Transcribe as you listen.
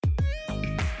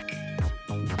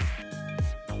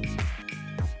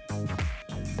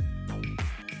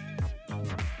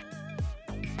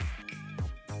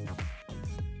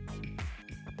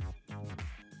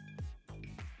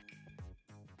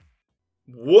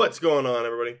What's going on,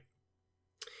 everybody?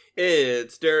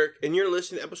 It's Derek, and you're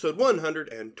listening to episode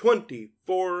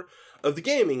 124 of the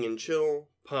Gaming and Chill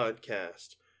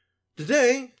podcast.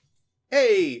 Today,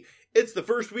 it's the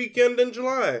first weekend in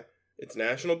July. It's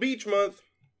National Beach Month.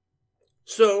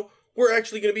 So, we're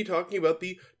actually going to be talking about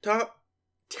the top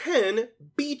 10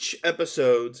 beach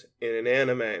episodes in an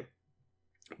anime.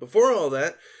 Before all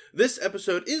that, this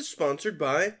episode is sponsored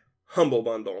by Humble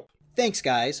Bundle. Thanks,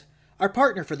 guys. Our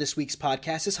partner for this week's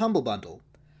podcast is Humble Bundle.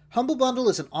 Humble Bundle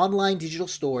is an online digital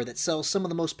store that sells some of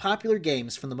the most popular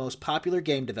games from the most popular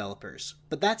game developers.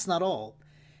 But that's not all.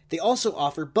 They also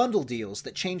offer bundle deals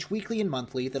that change weekly and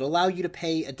monthly that allow you to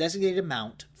pay a designated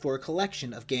amount for a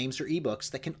collection of games or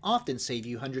ebooks that can often save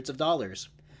you hundreds of dollars.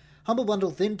 Humble Bundle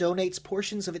then donates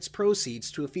portions of its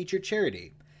proceeds to a featured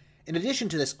charity. In addition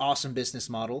to this awesome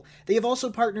business model, they have also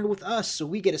partnered with us so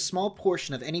we get a small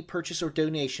portion of any purchase or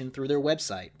donation through their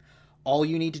website. All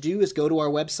you need to do is go to our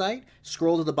website,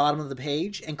 scroll to the bottom of the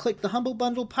page, and click the Humble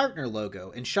Bundle partner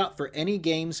logo and shop for any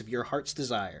games of your heart's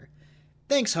desire.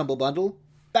 Thanks, Humble Bundle.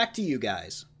 Back to you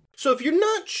guys. So if you're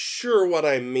not sure what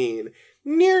I mean,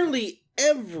 nearly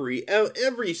every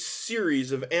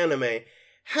series of anime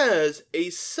has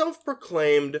a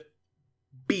self-proclaimed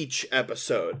beach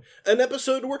episode. An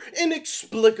episode where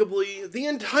inexplicably the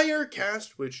entire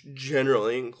cast, which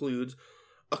generally includes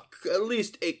at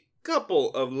least a couple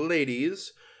of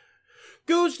ladies,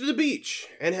 goes to the beach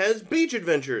and has beach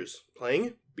adventures,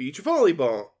 playing beach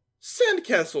volleyball,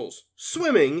 sandcastles,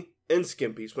 swimming, and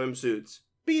skimpy swimsuits,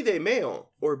 be they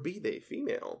male or be they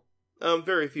female.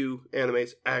 Very few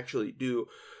animes actually do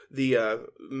the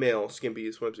male skimpy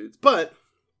swimsuits, but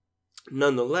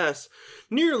nonetheless,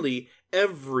 nearly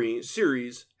every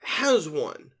series has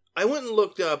one. I went and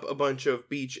looked up a bunch of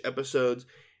beach episodes,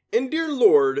 and dear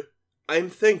Lord, I'm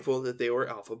thankful that they were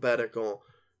alphabetical,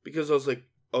 because I was like,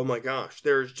 oh my gosh,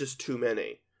 there's just too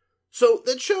many. So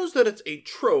that shows that it's a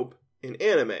trope in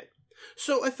anime.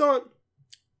 So I thought,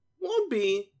 what would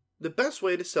be the best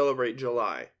way to celebrate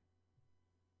July?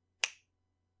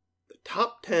 The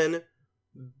top 10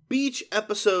 beach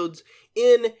episodes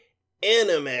in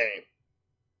anime.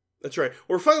 That's right,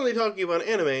 we're finally talking about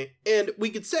anime, and we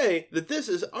could say that this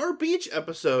is our beach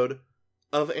episode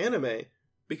of anime,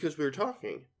 because we were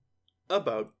talking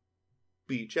about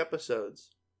beach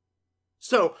episodes.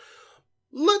 So,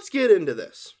 let's get into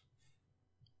this.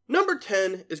 Number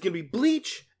 10 is going to be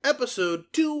Bleach episode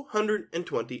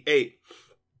 228.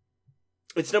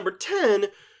 It's number 10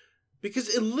 because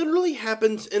it literally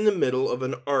happens in the middle of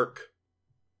an arc.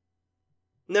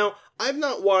 Now, I've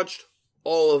not watched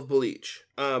all of Bleach.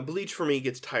 Bleach for me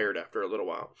gets tired after a little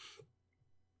while.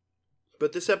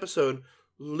 But this episode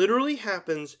literally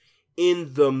happens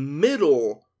in the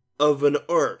middle of an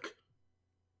arc.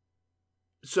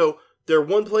 So, they're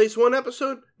one place, one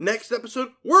episode. Next episode,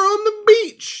 we're on the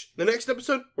beach. The next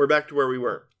episode, we're back to where we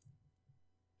were.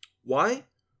 Why?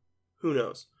 Who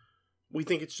knows? We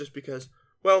think it's just because,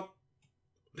 well,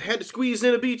 they had to squeeze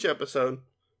in a beach episode.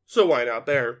 So why not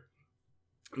there?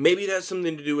 Maybe it has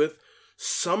something to do with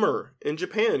summer in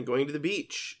Japan, going to the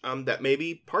beach. That may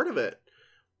be part of it.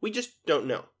 We just don't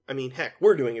know. I mean, heck,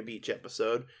 we're doing a beach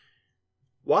episode.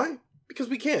 Why? Because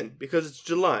we can. Because it's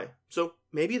July. So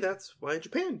maybe that's why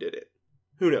Japan did it.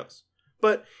 Who knows?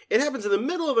 But it happens in the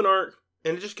middle of an arc,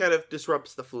 and it just kind of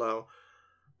disrupts the flow.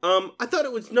 I thought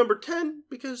it was number 10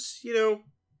 because,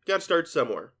 gotta start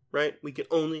somewhere, right? We can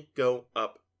only go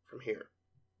up from here.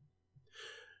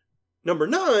 Number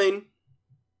 9,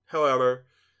 however,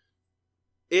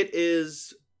 I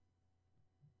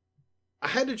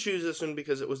had to choose this one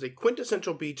because it was a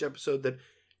quintessential beach episode that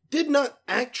did not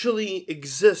actually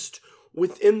exist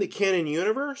within the canon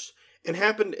universe and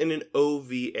happened in an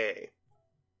OVA.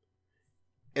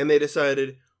 And they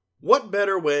decided, what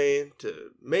better way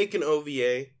to make an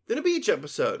OVA than a beach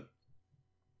episode?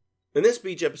 And this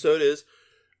beach episode is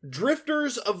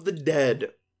Drifters of the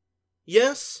Dead.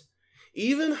 Yes,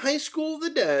 even High School of the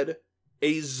Dead,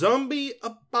 a zombie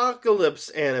apocalypse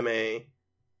anime,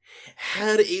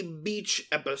 had a beach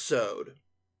episode.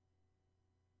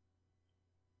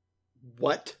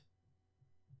 What?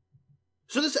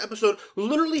 So this episode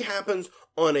literally happens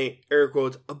on a, air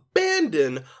quotes,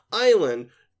 abandoned island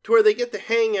to where they get to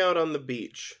hang out on the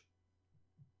beach.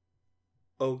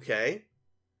 Okay.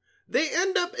 They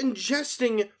end up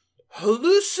ingesting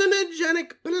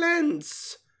hallucinogenic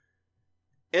plants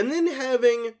and then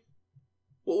having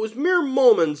what was mere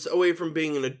moments away from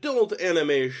being an adult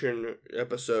animation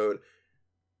episode.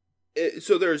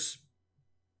 So there's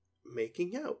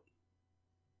making out.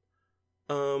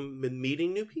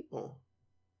 Meeting new people.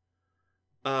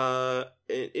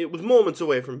 It was moments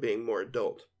away from being more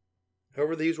adult.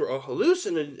 However, these were all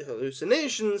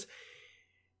hallucinations,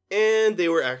 and they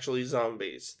were actually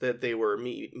zombies that they were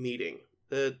meeting.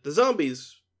 The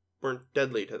zombies weren't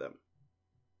deadly to them.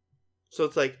 So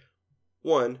it's like,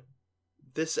 one,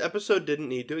 this episode didn't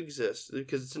need to exist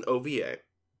because it's an OVA.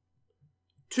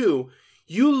 Two,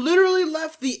 you literally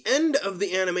left the end of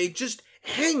the anime just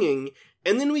hanging,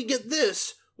 and then we get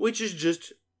this, which is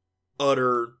just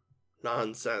utter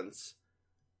nonsense.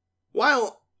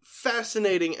 While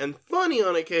fascinating and funny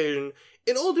on occasion,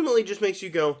 it ultimately just makes you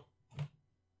go,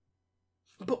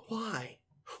 but why?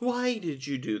 Why did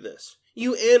you do this?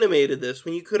 You animated this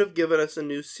when you could have given us a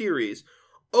new series.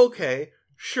 Okay,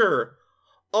 sure.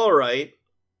 Alright.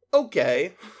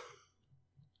 Okay.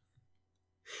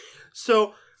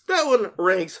 So, that one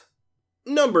ranks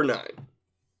number 9.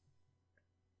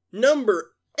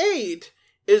 Number 8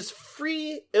 is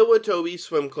Free Iwatobi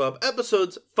Swim Club,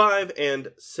 episodes 5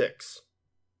 and 6.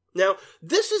 Now,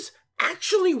 this is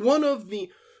actually one of the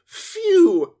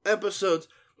few episodes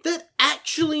that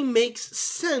actually makes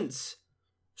sense.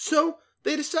 So,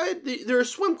 they decide, they're a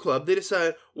swim club, they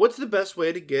decide, what's the best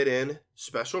way to get in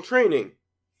special training?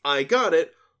 I got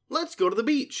it, let's go to the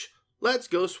beach. Let's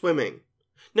go swimming.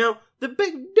 Now, the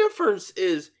big difference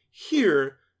is,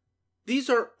 here, these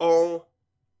are all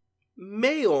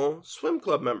male swim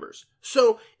club members.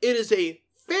 So, it is a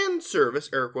fan service,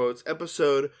 air quotes,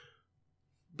 episode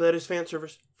that is fan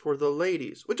service for the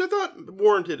ladies, which I thought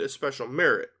warranted a special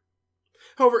merit.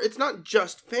 However, it's not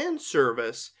just fan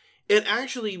service, it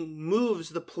actually moves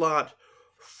the plot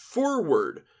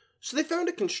forward. So they found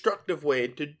a constructive way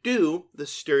to do the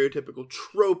stereotypical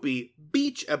tropey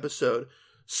beach episode,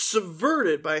 subvert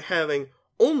it by having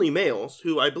only males,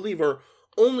 who I believe are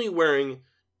only wearing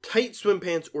tight swim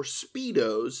pants or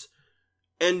Speedos,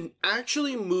 and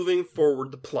actually moving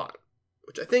forward the plot,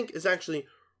 which I think is actually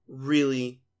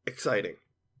really exciting.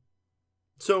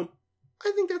 So,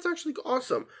 I think that's actually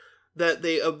awesome, that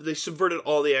they subverted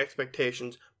all the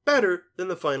expectations better than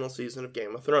the final season of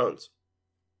Game of Thrones.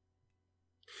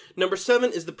 Number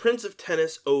 7 is the Prince of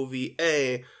Tennis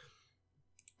OVA,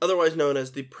 otherwise known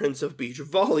as the Prince of Beach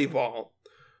Volleyball.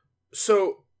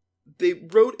 So, they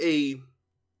wrote an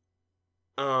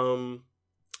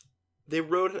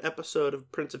episode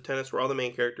of Prince of Tennis where all the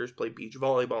main characters play beach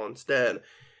volleyball instead.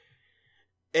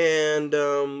 And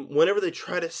whenever they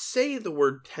try to say the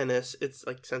word tennis, it's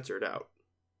like censored out.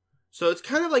 So it's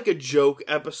kind of like a joke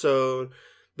episode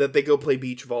that they go play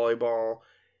beach volleyball.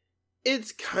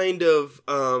 It's kind of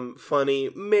funny.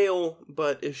 Male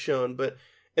butt is shown,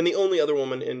 and the only other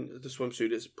woman in the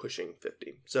swimsuit is pushing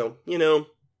 50. So,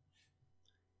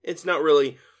 it's not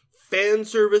really fan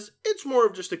service. It's more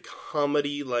of just a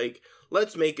comedy, like,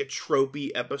 let's make a tropey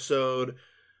episode,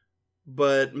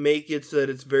 but make it so that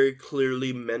it's very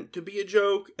clearly meant to be a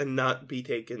joke and not be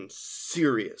taken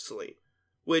seriously.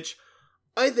 Which,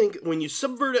 I think when you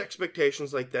subvert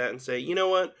expectations like that and say, you know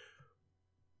what,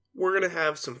 we're going to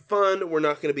have some fun, we're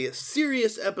not going to be a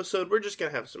serious episode, we're just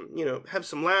going to have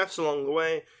some laughs along the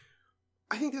way,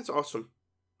 I think that's awesome.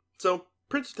 So,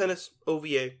 Prince of Tennis,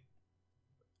 OVA,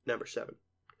 number 7.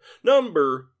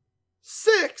 Number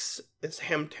 6 is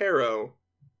Hamtaro,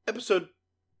 episode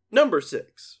number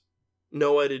 6.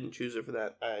 No, I didn't choose it for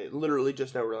that. I literally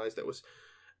just now realized that was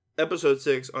episode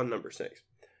 6 on number 6.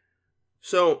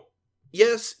 So,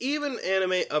 yes, even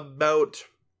anime about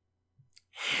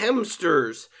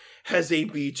hamsters has a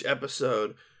beach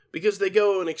episode, because they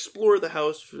go and explore the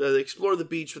house, they explore the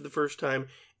beach for the first time,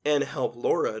 and help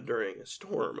Laura during a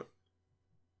storm.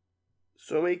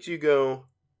 So it makes you go,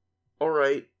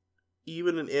 alright,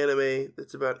 even an anime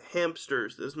that's about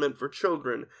hamsters, that's meant for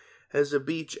children, has a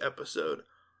beach episode.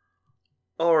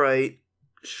 Alright,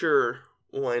 sure,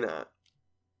 why not?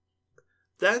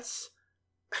 That's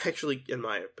actually, in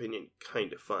my opinion,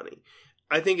 kind of funny.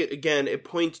 I think, it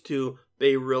points to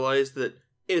they realize that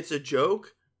it's a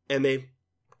joke, and they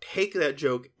take that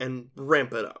joke and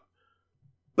ramp it up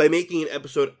by making an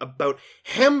episode about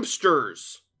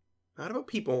hamsters. Not about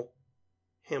people,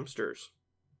 hamsters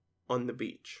on the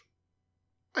beach.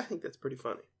 I think that's pretty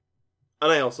funny.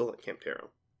 And I also like Hamtaro.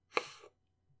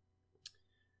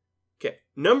 Okay,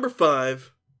 number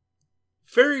 5,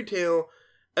 Fairy Tail,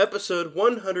 episode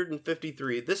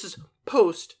 153. This is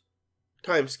post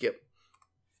time skip.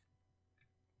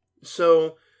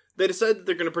 So, they decide that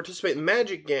they're going to participate in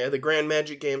the Grand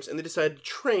Magic Games, and they decide to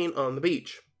train on the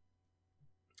beach.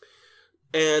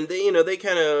 And they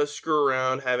kind of screw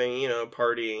around having,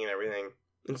 partying and everything,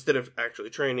 instead of actually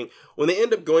training, when they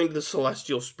end up going to the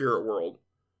Celestial Spirit World.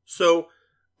 So,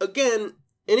 again,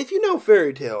 and if you know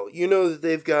Fairy Tail, you know that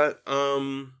they've got,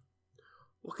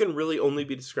 what can really only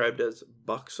be described as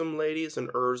buxom ladies, and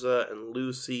Urza and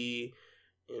Lucy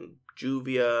and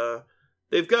Juvia.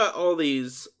 They've got all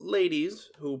these ladies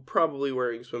who probably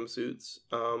wearing swimsuits,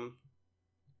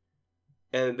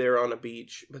 and they're on a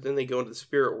beach, but then they go into the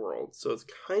spirit world. So it's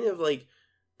kind of like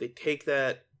they take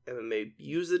that and then they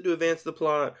use it to advance the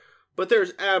plot, but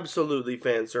there's absolutely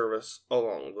fan service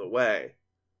along the way.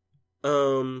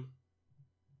 So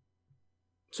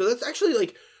that's actually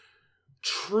like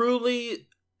truly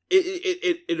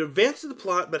it advances the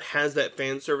plot but has that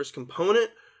fan service component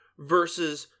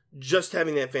versus just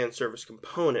having that fan service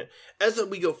component. As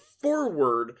we go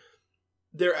forward,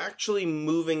 they're actually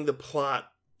moving the plot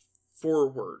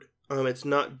forward. It's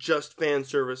not just fan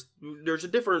service. There's a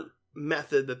different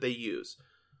method that they use.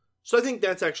 So I think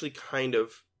that's actually kind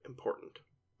of important.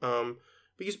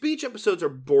 Because beach episodes are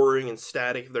boring and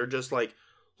static. They're just like,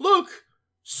 look,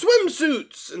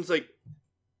 swimsuits! And it's like,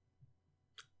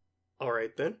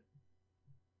 alright then.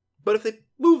 But if they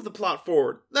move the plot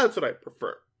forward, that's what I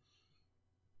prefer.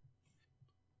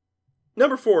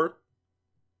 Number 4.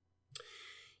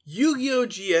 Yu-Gi-Oh!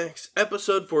 GX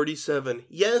Episode 47.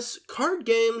 Yes, card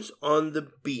games on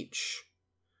the beach.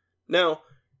 Now,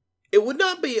 it would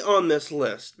not be on this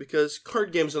list, because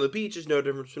card games on the beach is no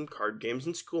different from card games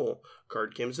in school,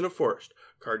 card games in a forest,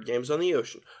 card games on the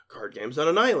ocean, card games on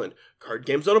an island, card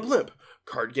games on a blimp,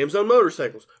 card games on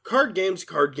motorcycles, card games,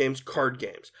 card games, card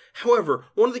games. However,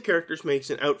 one of the characters makes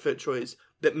an outfit choice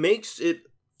that makes it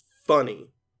funny,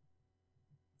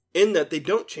 in that they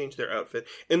don't change their outfit,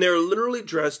 and they're literally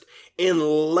dressed in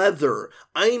leather.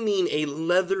 I mean a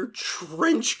leather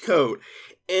trench coat,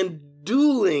 and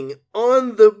dueling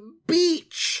on the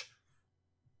beach.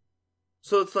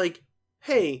 So it's like,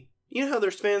 hey, you know how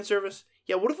there's fan service?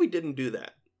 Yeah, what if we didn't do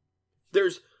that?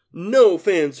 There's no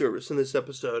fan service in this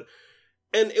episode.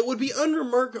 And it would be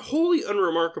wholly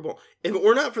unremarkable if it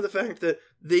were not for the fact that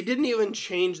they didn't even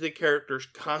change the character's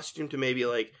costume to maybe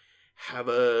like have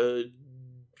a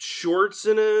shorts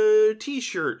and a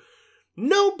t-shirt.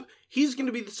 Nope, he's going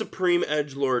to be the supreme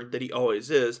edgelord that he always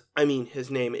is. I mean,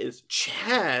 his name is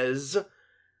Chaz.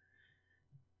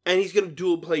 And he's going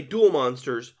to play duel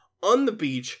monsters on the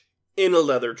beach in a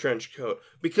leather trench coat.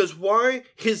 Because why?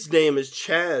 His name is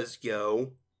Chaz,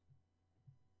 yo.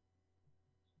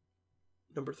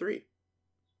 Number 3.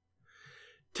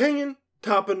 Tengen,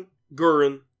 Toppan,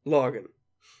 Gurren, Lagann.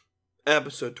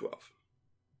 Episode 12.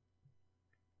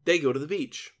 They go to the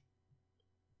beach.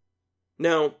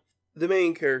 Now, the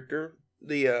main character,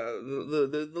 the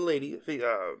lady,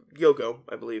 Yoko,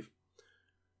 I believe,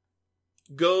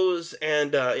 goes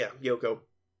and, Yoko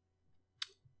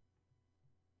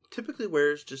typically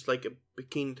wears just like a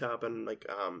bikini top and like,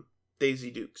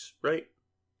 Daisy Dukes, right?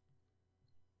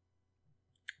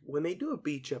 When they do a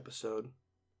beach episode,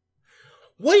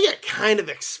 what do you kind of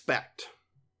expect?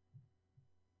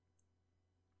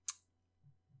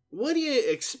 What do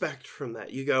you expect from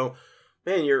that? You go,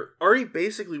 man, you're already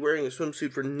basically wearing a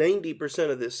swimsuit for 90%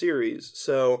 of this series,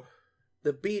 so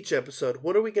the beach episode,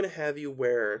 what are we going to have you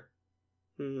wear?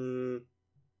 I mean,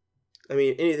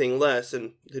 anything less,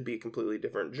 and it'd be a completely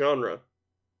different genre.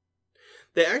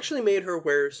 They actually made her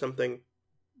wear something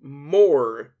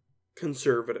more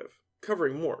conservative,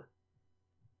 covering more.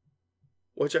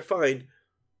 Which I find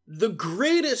the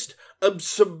greatest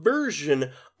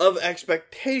subversion of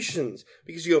expectations.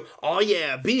 Because you go, oh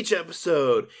yeah, beach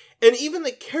episode. And even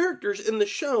the characters in the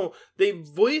show, they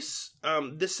voice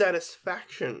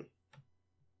dissatisfaction.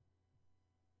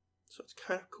 So it's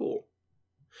kind of cool.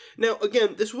 Now,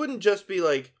 again, this wouldn't just be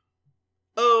like,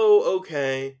 oh,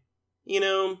 okay,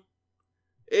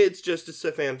 it's just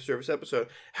a fan service episode.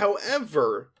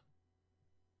 However,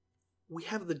 we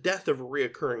have the death of a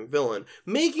reoccurring villain,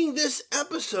 making this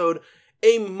episode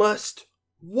a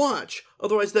must-watch.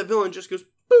 Otherwise, that villain just goes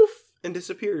poof and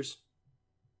disappears.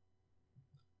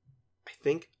 I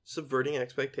think subverting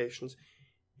expectations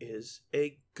is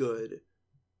a good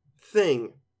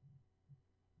thing.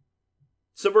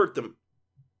 Subvert them.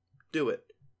 Do it.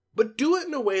 But do it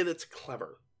in a way that's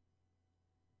clever.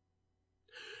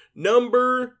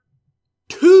 Number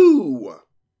 2.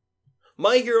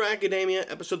 My Hero Academia,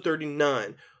 episode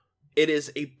 39. It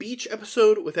is a beach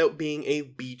episode without being a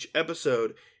beach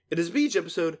episode. It is a beach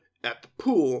episode at the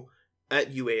pool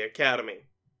at UA Academy.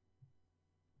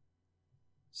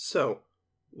 So,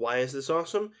 why is this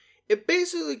awesome? It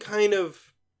basically kind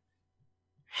of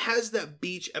has that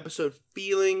beach episode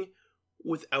feeling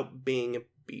without being a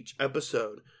beach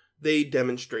episode. They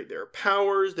demonstrate their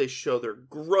powers, they show their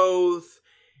growth,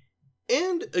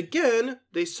 and again,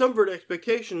 they subvert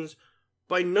expectations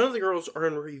by none of the girls are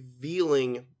in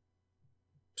revealing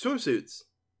swimsuits.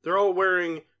 They're all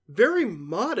wearing very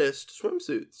modest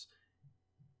swimsuits.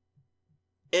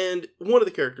 And one of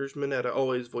the characters, Mineta,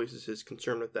 always voices his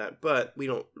concern with that, but we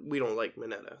don't like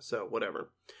Mineta, so whatever.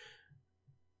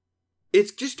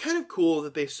 It's just kind of cool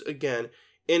that they, again,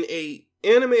 in a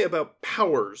anime about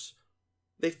powers,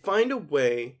 they find a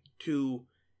way to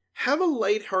have a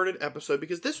lighthearted episode,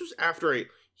 because this was after a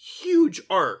huge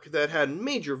arc that had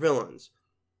major villains.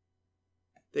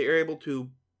 They are able to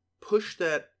push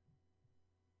that.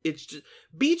 It's just,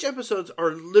 beach episodes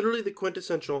are literally the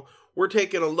quintessential. We're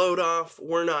taking a load off.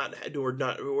 We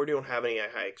don't have any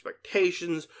high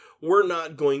expectations. We're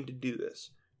not going to do this.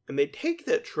 And they take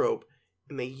that trope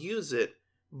and they use it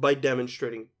by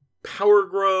demonstrating power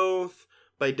growth,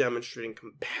 by demonstrating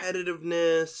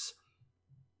competitiveness.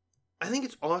 I think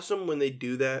it's awesome when they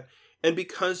do that. And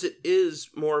because it is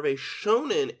more of a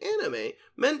shonen anime,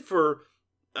 meant for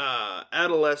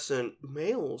adolescent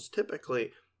males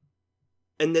typically,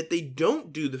 and that they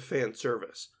don't do the fan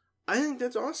service, I think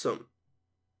that's awesome.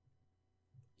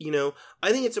 I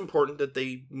think it's important that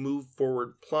they move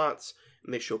forward plots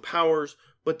and they show powers,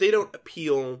 but they don't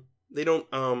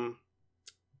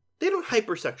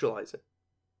hypersexualize it.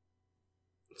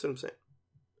 That's what I'm saying.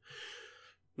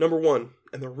 Number one,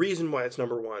 and the reason why it's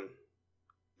number one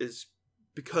is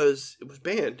because it was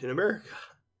banned in America.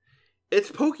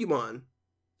 It's Pokemon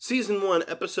Season 1,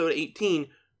 Episode 18,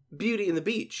 Beauty and the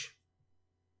Beach.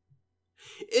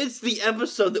 It's the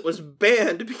episode that was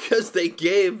banned because they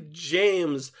gave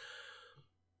James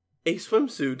a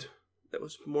swimsuit that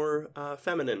was more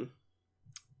feminine.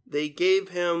 They gave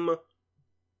him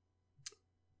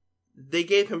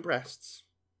breasts.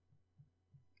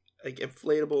 Like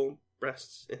inflatable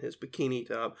breasts in his bikini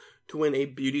top to win a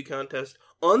beauty contest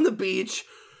on the beach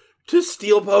to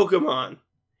steal Pokemon.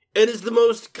 It is the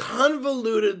most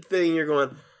convoluted thing. You're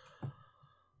going,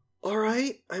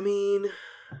 alright, I mean,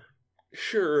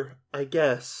 sure, I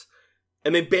guess.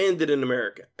 And they banned it in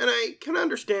America. And I can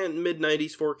understand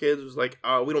mid-90s 4Kids was like,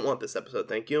 oh, we don't want this episode,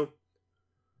 thank you.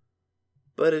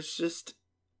 But it's just,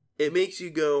 it makes you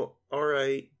go,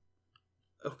 alright,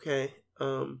 okay,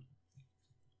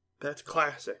 that's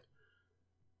classic.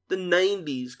 The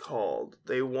 90s called.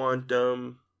 They want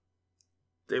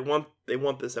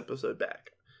this episode back.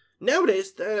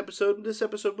 Nowadays, this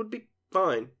episode would be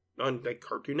fine on like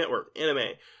Cartoon Network,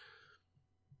 anime.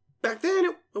 Back then,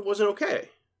 it wasn't okay.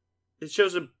 It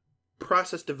shows a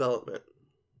process development.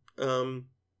 And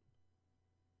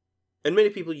many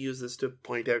people use this to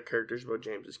point out characters about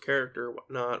James's character or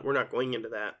whatnot. We're not going into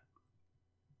that.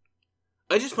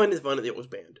 I just find it funny that it was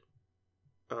banned.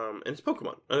 And it's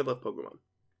Pokemon. I love Pokemon.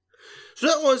 So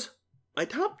that was my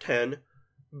top 10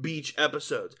 beach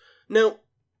episodes. Now,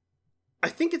 I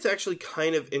think it's actually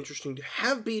kind of interesting to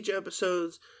have beach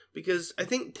episodes because I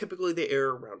think typically they air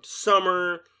around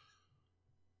summer.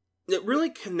 It really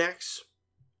connects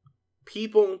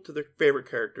people to their favorite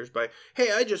characters by,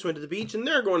 hey, I just went to the beach and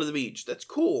they're going to the beach. That's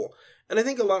cool. And I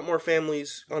think a lot more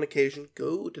families on occasion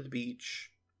go to the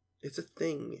beach. It's a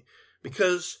thing.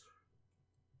 Because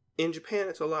in Japan,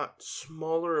 it's a lot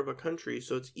smaller of a country,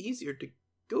 so it's easier to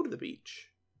go to the beach.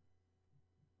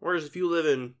 Whereas if you live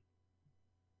in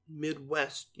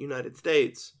Midwest United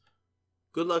States,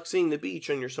 good luck seeing the beach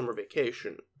on your summer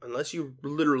vacation. Unless you're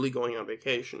literally going on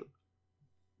vacation,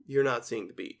 you're not seeing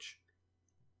the beach.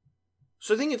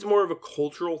 So I think it's more of a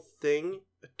cultural thing,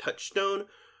 a touchstone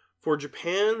for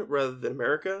Japan rather than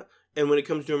America. And when it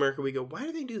comes to America, we go, why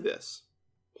do they do this?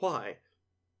 Why?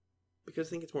 Because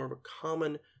I think it's more of a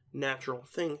common, natural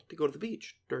thing to go to the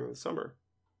beach during the summer.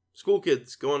 School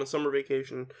kids go on a summer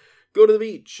vacation, go to the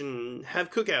beach and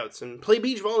have cookouts and play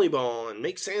beach volleyball and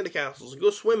make sandcastles and go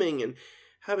swimming and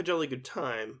have a jolly good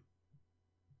time.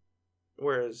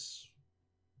 Whereas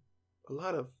a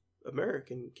lot of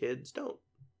American kids don't.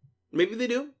 Maybe they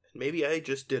do, and maybe I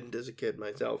just didn't as a kid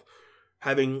myself,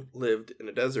 having lived in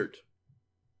a desert.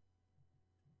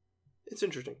 It's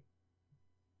interesting.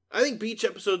 I think beach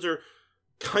episodes are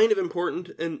kind of important,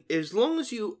 and as long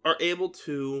as you are able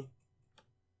to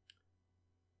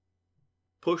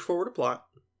push forward a plot,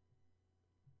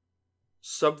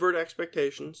 subvert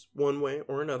expectations one way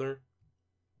or another,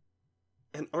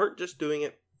 and aren't just doing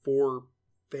it for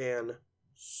fan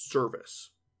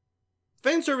service.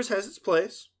 Fan service has its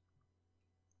place,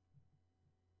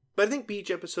 but I think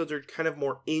beach episodes are kind of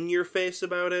more in your face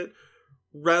about it,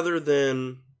 rather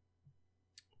than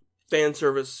fan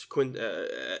service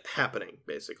happening,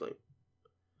 basically.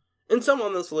 And some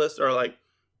on this list are like,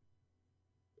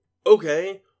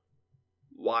 okay,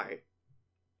 why?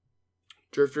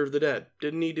 Drifter of the Dead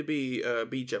didn't need to be a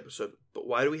beach episode, but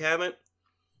why do we have it?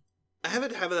 I have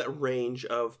it have that range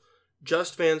of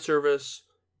just fan service,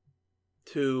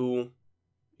 to,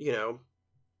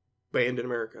 Banned in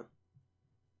America.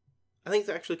 I think it's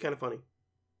actually kind of funny.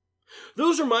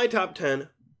 Those are my top 10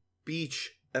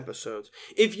 beach episodes.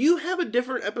 If you have a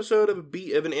different episode of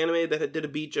an anime that did a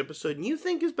beach episode and you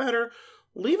think is better,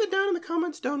 leave it down in the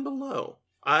comments down below.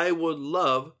 I would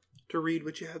love to read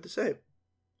what you have to say.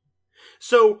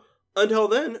 So, until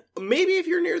then, maybe if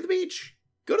you're near the beach,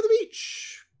 go to the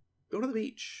beach. Go to the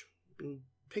beach and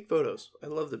take photos. I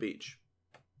love the beach.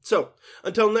 So,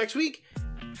 until next week,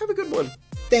 have a good one.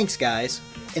 Thanks, guys.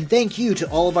 And thank you to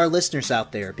all of our listeners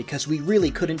out there, because we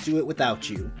really couldn't do it without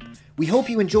you. We hope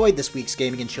you enjoyed this week's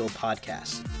Gaming and Chill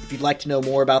podcast. If you'd like to know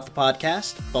more about the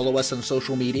podcast, follow us on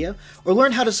social media, or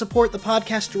learn how to support the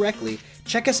podcast directly,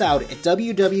 check us out at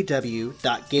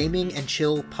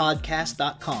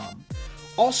www.gamingandchillpodcast.com.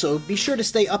 Also, be sure to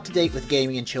stay up to date with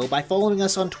Gaming and Chill by following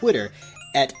us on Twitter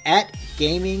at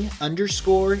gaming_in_chill.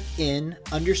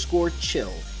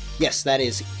 Yes, that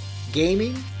is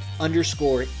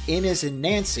gaming_in as in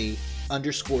Nancy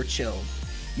 _chill.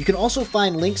 You can also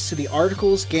find links to the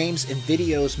articles, games, and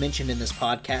videos mentioned in this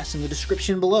podcast in the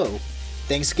description below.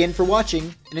 Thanks again for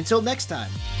watching, and until next time.